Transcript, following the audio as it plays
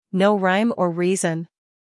No rhyme or reason.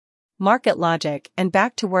 Market logic and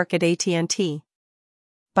back to work at AT&T.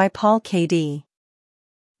 By Paul K.D.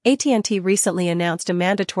 AT&T recently announced a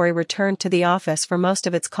mandatory return to the office for most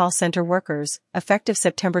of its call center workers, effective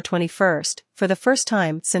September 21, for the first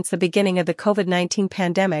time since the beginning of the COVID-19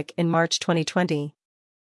 pandemic in March 2020.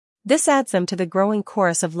 This adds them to the growing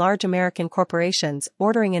chorus of large American corporations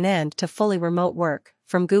ordering an end to fully remote work,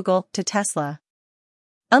 from Google to Tesla.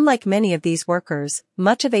 Unlike many of these workers,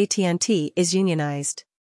 much of AT&T is unionized.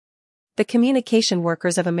 The Communication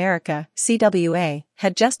Workers of America, CWA,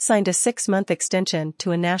 had just signed a 6-month extension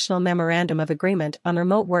to a National Memorandum of Agreement on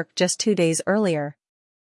remote work just 2 days earlier.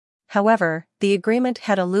 However, the agreement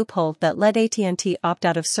had a loophole that let AT&T opt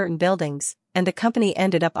out of certain buildings, and the company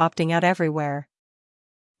ended up opting out everywhere.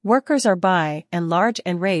 Workers are by and large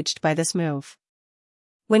enraged by this move.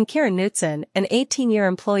 When Kieran Knutson, an 18-year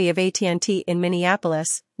employee of AT&T in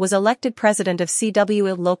Minneapolis, was elected president of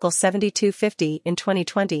CWA Local 7250 in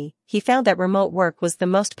 2020, he found that remote work was the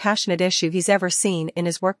most passionate issue he's ever seen in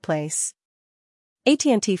his workplace.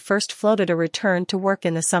 AT&T first floated a return to work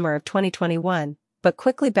in the summer of 2021, but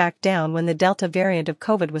quickly backed down when the Delta variant of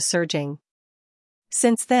COVID was surging.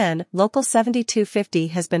 Since then, Local 7250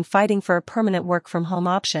 has been fighting for a permanent work-from-home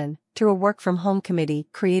option through a work-from-home committee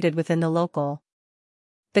created within the local.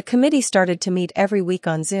 The committee started to meet every week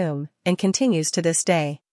on Zoom, and continues to this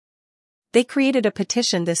day. They created a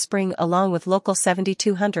petition this spring along with Local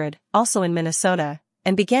 7200, also in Minnesota,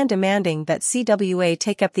 and began demanding that CWA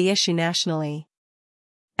take up the issue nationally.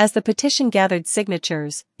 As the petition gathered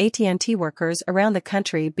signatures, AT&T workers around the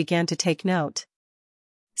country began to take note.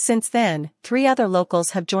 Since then, 3 other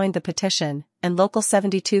locals have joined the petition, and Local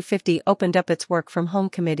 7250 opened up its work-from-home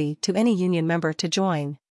committee to any union member to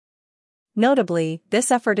join. Notably, this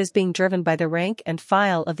effort is being driven by the rank and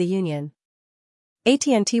file of the union.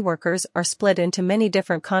 AT&T workers are split into many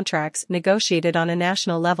different contracts negotiated on a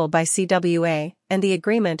national level by CWA, and the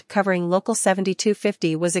agreement covering Local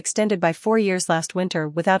 7250 was extended by 4 years last winter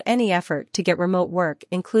without any effort to get remote work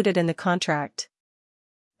included in the contract.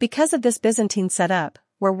 Because of this Byzantine setup,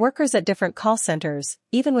 where workers at different call centers,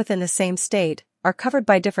 even within the same state, are covered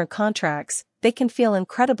by different contracts, they can feel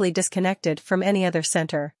incredibly disconnected from any other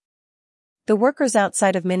center. The workers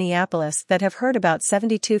outside of Minneapolis that have heard about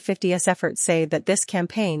 7250's efforts say that this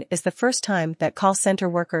campaign is the first time that call center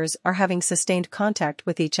workers are having sustained contact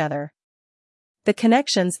with each other. The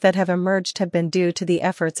connections that have emerged have been due to the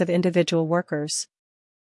efforts of individual workers.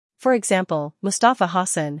 For example, Mustafa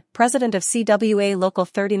Hassan, president of CWA Local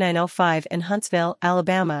 3905 in Huntsville,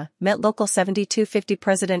 Alabama, met Local 7250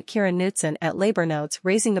 President Kieran Knutson at labor notes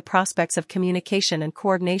raising the prospects of communication and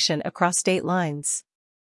coordination across state lines.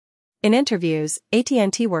 In interviews,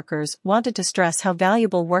 AT&T workers wanted to stress how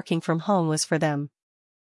valuable working from home was for them.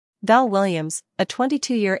 Val Williams, a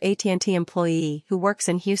 22-year AT&T employee who works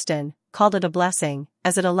in Houston, called it a blessing,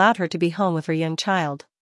 as it allowed her to be home with her young child.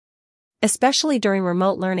 Especially during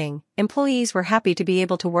remote learning, employees were happy to be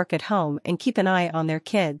able to work at home and keep an eye on their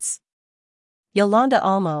kids. Yolanda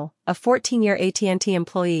Almo, a 14-year AT&T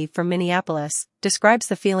employee from Minneapolis, describes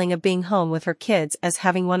the feeling of being home with her kids as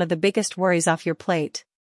having one of the biggest worries off your plate.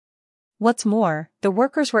 What's more, the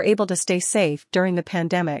workers were able to stay safe during the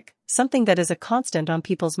pandemic, something that is a constant on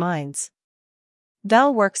people's minds.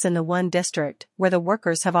 Val works in the one district where the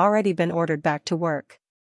workers have already been ordered back to work.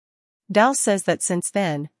 Val says that since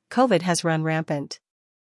then, COVID has run rampant.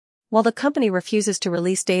 While the company refuses to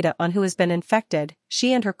release data on who has been infected,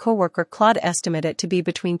 she and her coworker Claude estimate it to be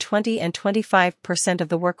between 20 and 25% of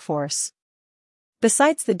the workforce.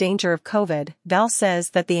 Besides the danger of COVID, Val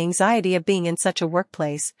says that the anxiety of being in such a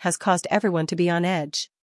workplace has caused everyone to be on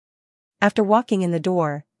edge. After walking in the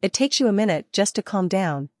door, it takes you a minute just to calm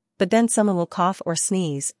down, but then someone will cough or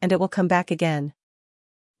sneeze and it will come back again.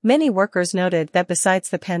 Many workers noted that besides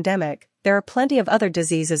the pandemic, there are plenty of other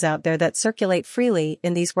diseases out there that circulate freely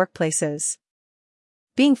in these workplaces.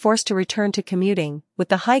 Being forced to return to commuting, with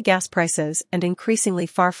the high gas prices and increasingly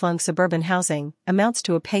far-flung suburban housing, amounts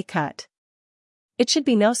to a pay cut. It should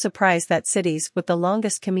be no surprise that cities with the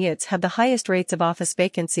longest commutes have the highest rates of office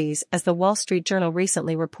vacancies, as the Wall Street Journal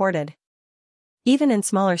recently reported. Even in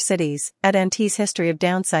smaller cities, AT&T's history of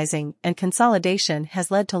downsizing and consolidation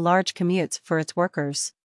has led to large commutes for its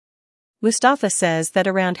workers. Mustafa says that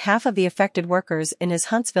around half of the affected workers in his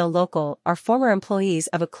Huntsville local are former employees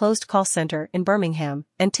of a closed call center in Birmingham,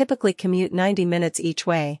 and typically commute 90 minutes each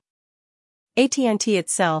way. AT&T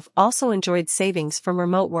itself also enjoyed savings from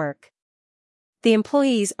remote work. The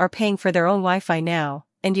employees are paying for their own Wi-Fi now,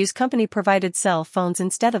 and use company-provided cell phones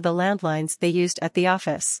instead of the landlines they used at the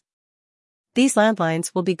office. These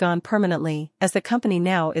landlines will be gone permanently, as the company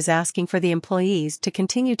now is asking for the employees to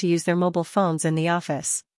continue to use their mobile phones in the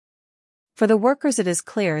office. For the workers, it is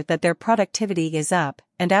clear that their productivity is up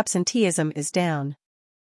and absenteeism is down.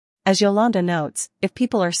 As Yolanda notes, if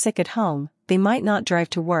people are sick at home, they might not drive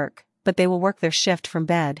to work, but they will work their shift from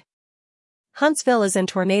bed. Huntsville is in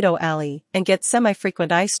Tornado Alley and gets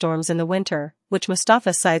semi-frequent ice storms in the winter, which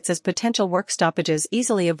Mustafa cites as potential work stoppages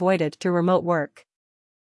easily avoided through remote work.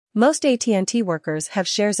 Most AT&T workers have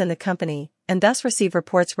shares in the company and thus receive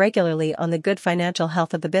reports regularly on the good financial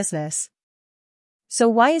health of the business. So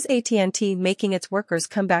why is AT&T making its workers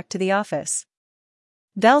come back to the office?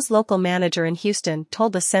 Dell's local manager in Houston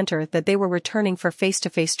told the center that they were returning for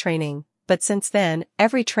face-to-face training, but since then,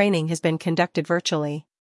 every training has been conducted virtually.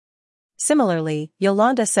 Similarly,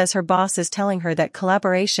 Yolanda says her boss is telling her that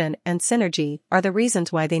collaboration and synergy are the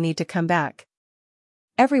reasons why they need to come back.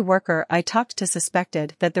 Every worker I talked to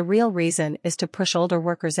suspected that the real reason is to push older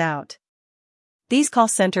workers out. These call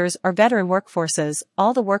centers are veteran workforces.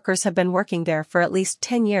 All the workers have been working there for at least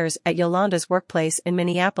 10 years at Yolanda's workplace in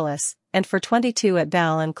Minneapolis, and for 22 at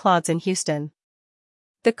Bell and Claude's in Houston.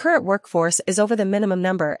 The current workforce is over the minimum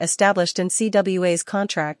number established in CWA's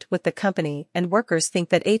contract with the company, and workers think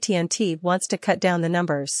that AT&T wants to cut down the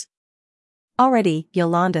numbers. Already,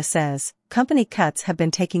 Yolanda says, company cuts have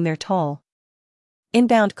been taking their toll.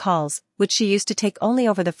 Inbound calls, which she used to take only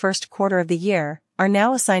over the first quarter of the year, are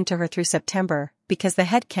now assigned to her through September, because the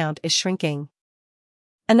headcount is shrinking.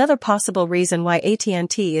 Another possible reason why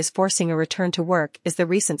AT&T is forcing a return to work is the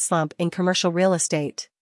recent slump in commercial real estate.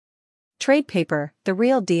 Trade paper, The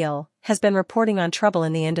Real Deal, has been reporting on trouble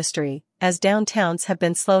in the industry, as downtowns have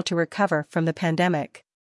been slow to recover from the pandemic.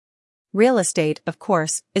 Real estate, of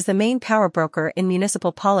course, is the main power broker in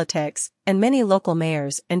municipal politics, and many local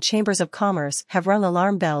mayors and chambers of commerce have rung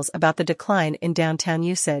alarm bells about the decline in downtown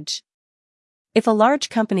usage. If a large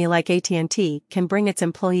company like AT&T can bring its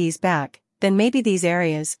employees back, then maybe these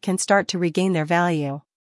areas can start to regain their value.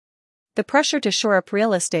 The pressure to shore up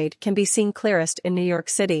real estate can be seen clearest in New York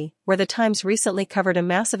City, where the Times recently covered a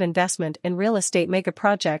massive investment in real estate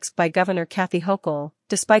megaprojects by Governor Kathy Hochul,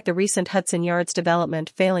 despite the recent Hudson Yards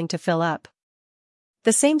development failing to fill up.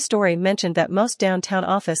 The same story mentioned that most downtown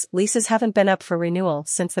office leases haven't been up for renewal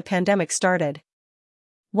since the pandemic started.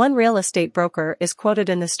 One real estate broker is quoted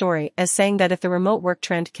in the story as saying that if the remote work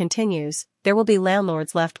trend continues, there will be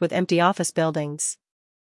landlords left with empty office buildings.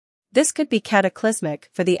 This could be cataclysmic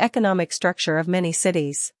for the economic structure of many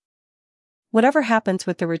cities. Whatever happens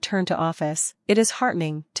with the return to office, it is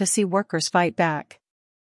heartening to see workers fight back.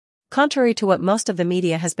 Contrary to what most of the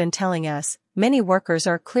media has been telling us, many workers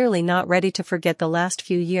are clearly not ready to forget the last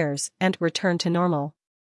few years and return to normal.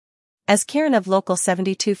 As Karen of Local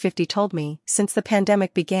 7250 told me, since the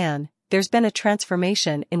pandemic began, there's been a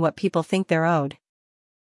transformation in what people think they're owed.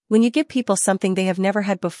 When you give people something they have never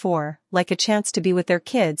had before, like a chance to be with their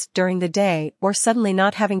kids during the day or suddenly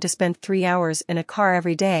not having to spend 3 hours in a car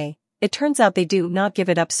every day, it turns out they do not give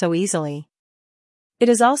it up so easily. It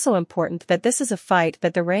is also important that this is a fight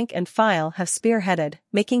that the rank and file have spearheaded,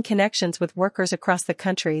 making connections with workers across the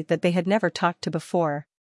country that they had never talked to before.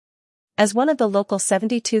 As one of the Local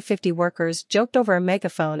 7250 workers joked over a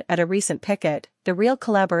megaphone at a recent picket, the real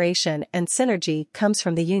collaboration and synergy comes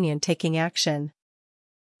from the union taking action.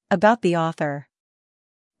 About the author.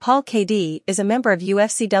 Paul K.D. is a member of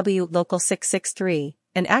UFCW Local 663,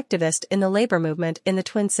 an activist in the labor movement in the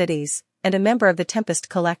Twin Cities, and a member of the Tempest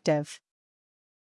Collective.